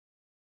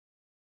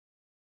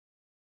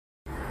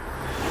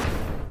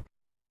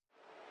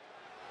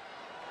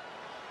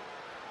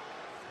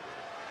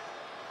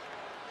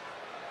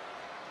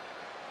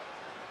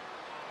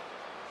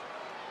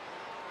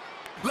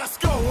Let's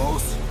go,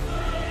 Oos.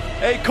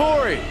 Hey,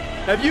 Corey,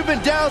 have you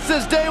been down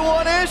since day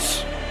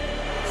one-ish?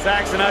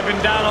 Saxon, I've been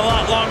down a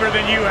lot longer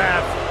than you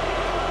have.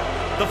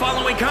 The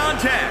following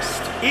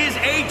contest is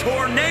a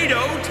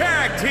tornado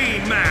tag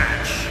team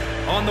match.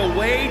 On the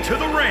way to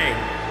the ring,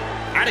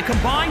 at a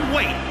combined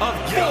weight of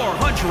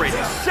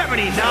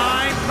 479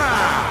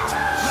 pounds,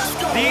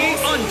 the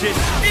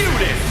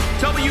undisputed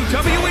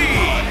WWE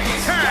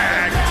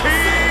Tag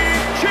Team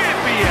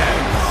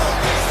Champions,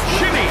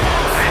 Jimmy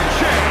and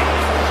Jay,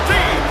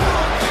 the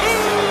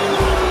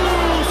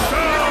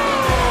Usos.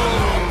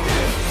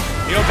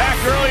 You know, back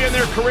early in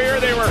their career,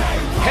 they were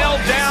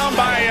held down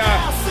by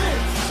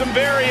some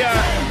very,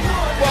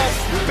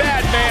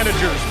 bad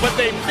managers, but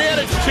they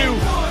managed to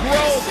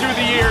grow through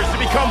the years to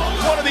become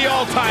one of the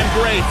all-time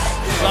greats.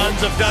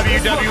 Sons of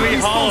WWE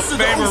Hall of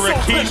Famer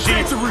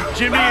Rikishi,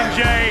 Jimmy and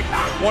Jay,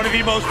 one of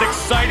the most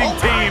exciting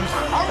teams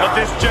of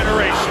this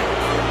generation.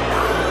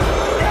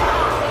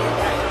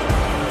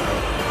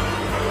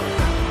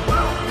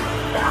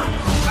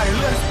 Hey,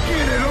 let's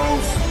get it,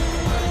 Oos.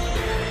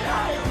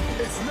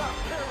 It's not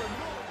paranoid.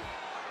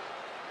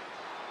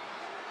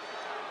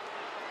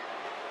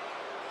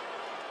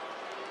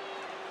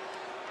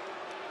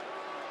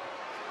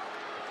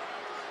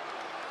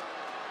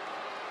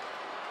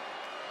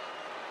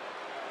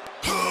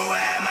 Who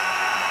am I?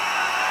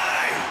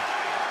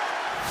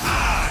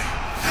 I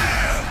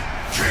am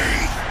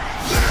King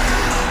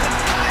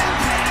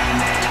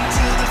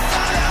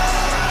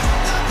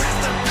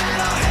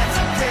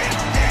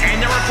And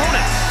their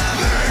opponents,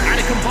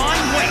 at a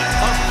combined weight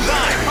of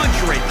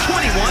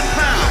 521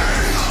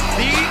 pounds,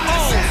 the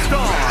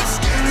All-Star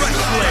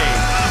Wrestling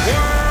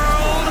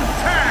World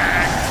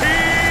Tag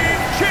Team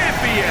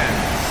Champions.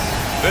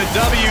 The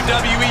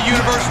WWE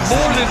Universe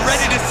more than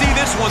ready to see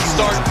this one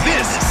start.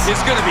 This is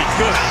going to be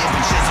good. I have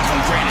been chasing from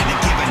granted and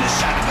given a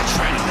shot of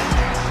adrenaline.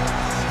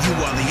 You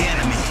are the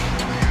enemy,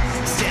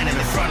 standing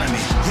in front of me.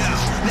 Yeah.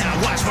 Now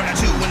watch what I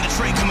do when the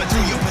train coming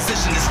through. Your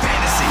position is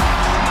fantasy.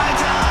 My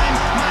time,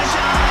 my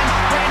shine,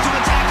 ready to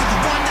attack with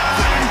the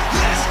 1-9.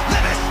 Let's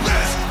live it,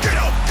 let's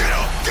get up, get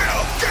up, get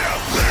up, get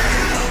up.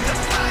 The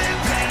fire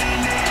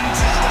panning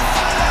into the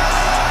fire.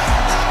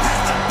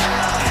 The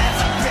battle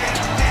has a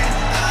big and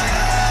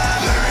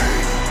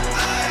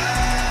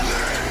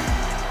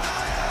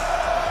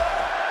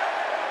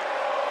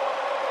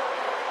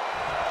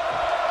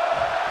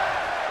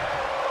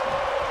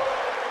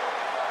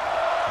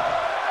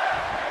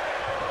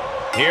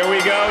Here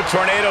we go,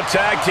 tornado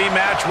tag team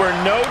match where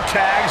no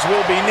tags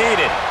will be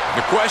needed.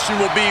 The question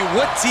will be,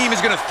 what team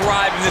is going to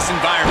thrive in this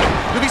environment?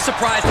 You'll be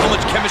surprised how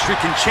much chemistry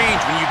can change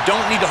when you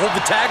don't need to hold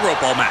the tag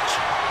rope all match.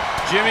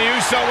 Jimmy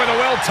Uso with a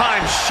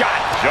well-timed shot.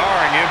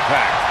 Jarring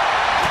impact.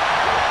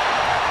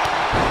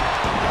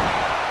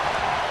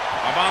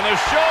 Up on the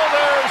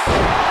shoulders.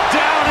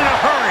 Down in a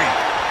hurry.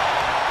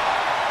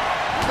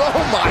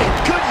 Oh my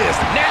goodness,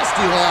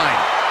 nasty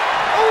line.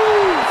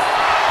 Ooh.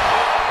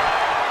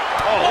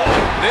 Oh,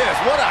 this,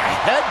 what a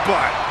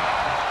headbutt.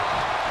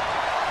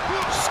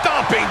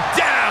 Stomping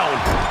down.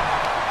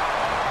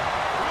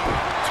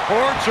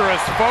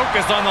 Torturous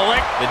focus on the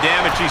leg. The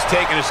damage he's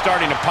taken is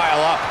starting to pile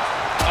up.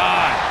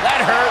 That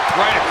hurt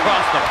right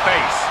across the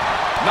face.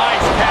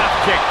 Nice calf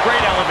kick,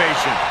 great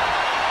elevation.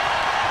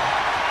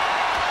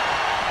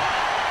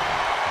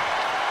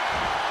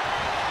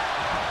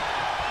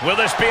 Will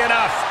this be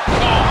enough?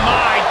 Oh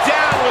my,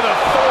 down with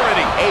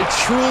authority. A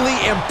truly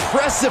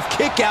impressive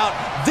kick out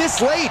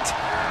this late.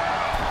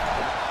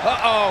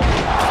 Uh-oh,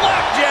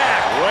 flapjack.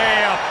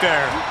 Way up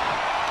there.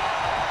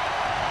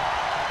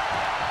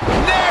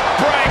 Neck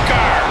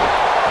breaker.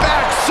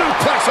 Back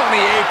suplex on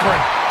the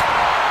apron.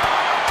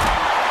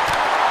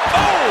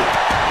 Oh,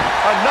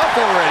 enough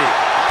already.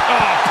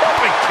 Oh,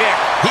 perfect kick.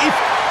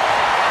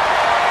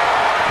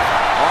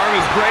 Arm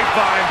is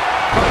grapevine.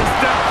 Trying to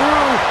step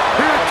through.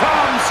 Here it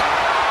comes.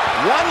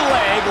 One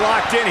leg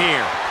locked in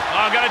here.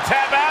 Oh, gonna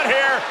tap out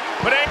here.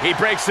 But he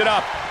breaks it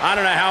up. I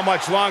don't know how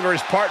much longer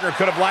his partner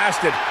could have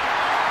lasted.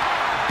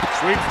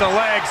 Sweeps the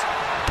legs.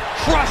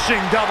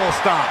 Crushing double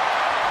stomp.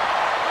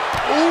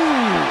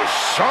 Ooh,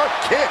 sharp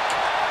kick.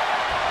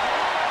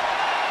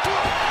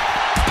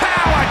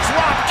 Power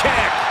drop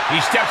kick. He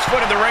steps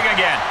foot in the ring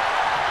again.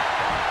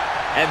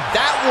 And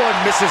that one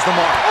misses the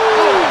mark.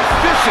 Ooh,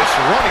 vicious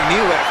running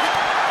knee lift.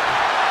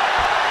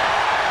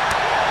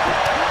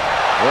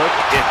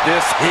 Look at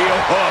this heel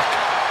hook.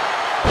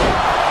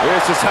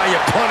 This is how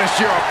you punish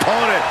your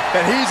opponent,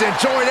 and he's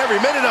enjoying every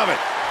minute of it.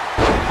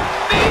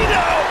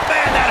 Vito!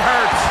 Man, that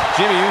hurts.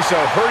 Jimmy Uso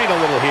hurting a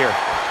little here.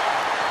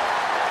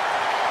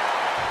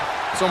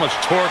 So much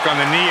torque on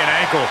the knee and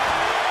ankle.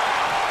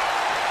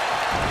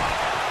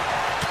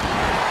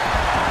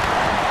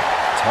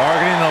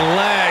 Targeting the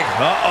leg.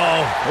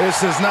 Uh-oh.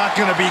 This is not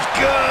going to be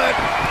good.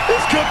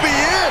 This could be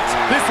it.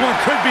 This one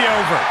could be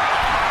over.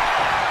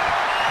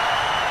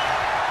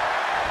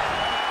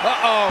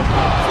 Uh-oh.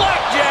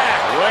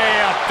 Flapjack.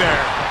 Way up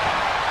there.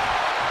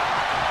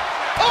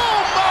 Oh,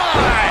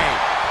 my.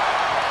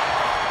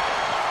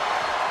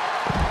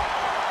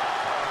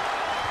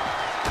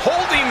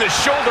 Holding the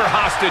shoulder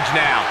hostage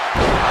now.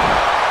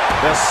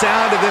 The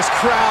sound of this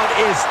crowd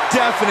is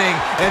deafening,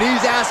 and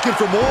he's asking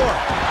for more.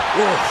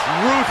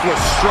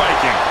 Ruthless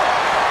striking.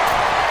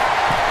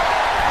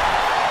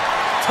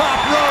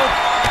 Top rope.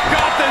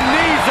 Got the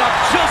knees up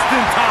just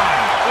in time.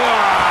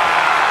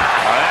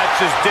 That's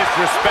just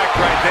disrespect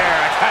right there.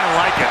 I kind of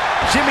like it.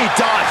 Jimmy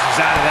dodges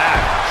out of that.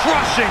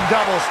 Crushing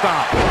double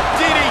stomp.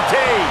 DDT.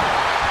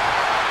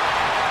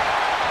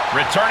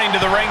 Returning to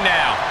the ring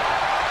now.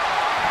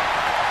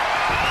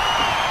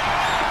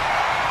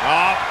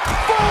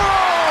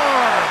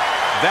 Forearm!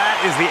 That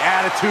is the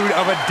attitude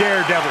of a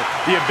daredevil.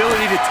 The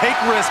ability to take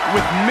risk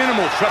with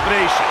minimal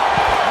trepidation.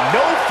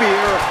 No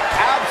fear,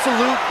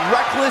 absolute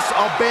reckless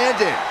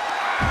abandon.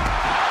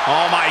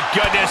 Oh my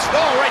goodness.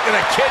 Oh, right to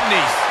the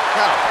kidneys.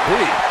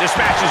 Golly. This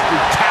match's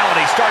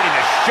brutality starting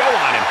to show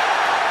on him.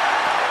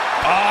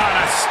 Oh, and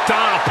a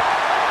stomp.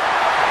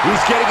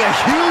 He's getting a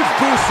huge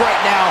boost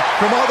right now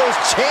from all those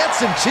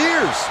chants and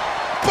cheers.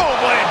 Boom,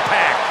 what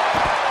impact.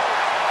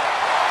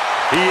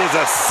 He is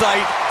a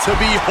sight to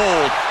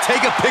behold.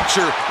 Take a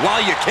picture while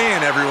you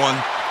can, everyone.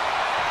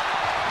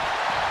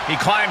 He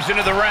climbs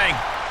into the ring.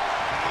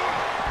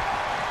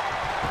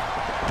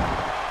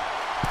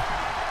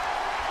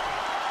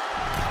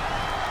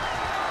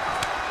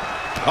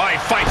 Oh, he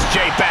fights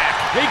Jay back.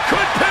 He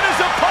could pin his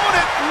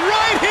opponent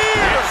right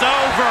here. It's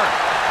over.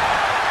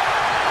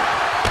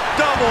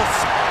 Doubles.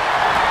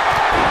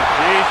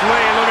 Keith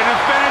Lee looking to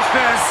finish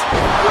this.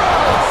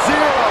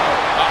 Zero.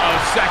 Uh-oh,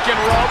 second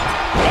rope.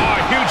 Oh,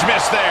 huge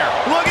miss there.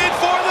 Looking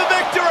for the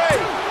victory.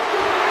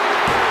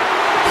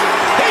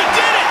 He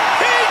did it!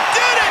 He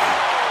did it!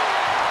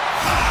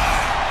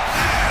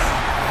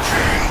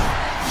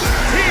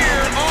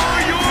 Here are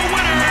your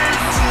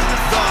winners,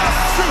 the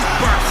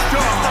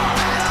Superstar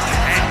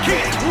and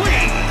Keith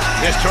Lee.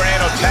 This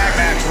Tornado tag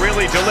match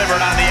really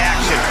delivered on the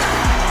action.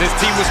 This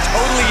team was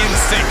totally in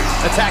sync,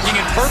 attacking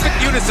in perfect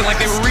unison like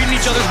they were reading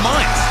each other's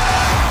minds.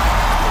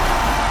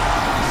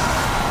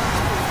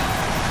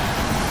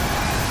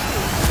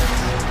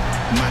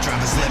 My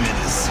drive is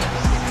limitless.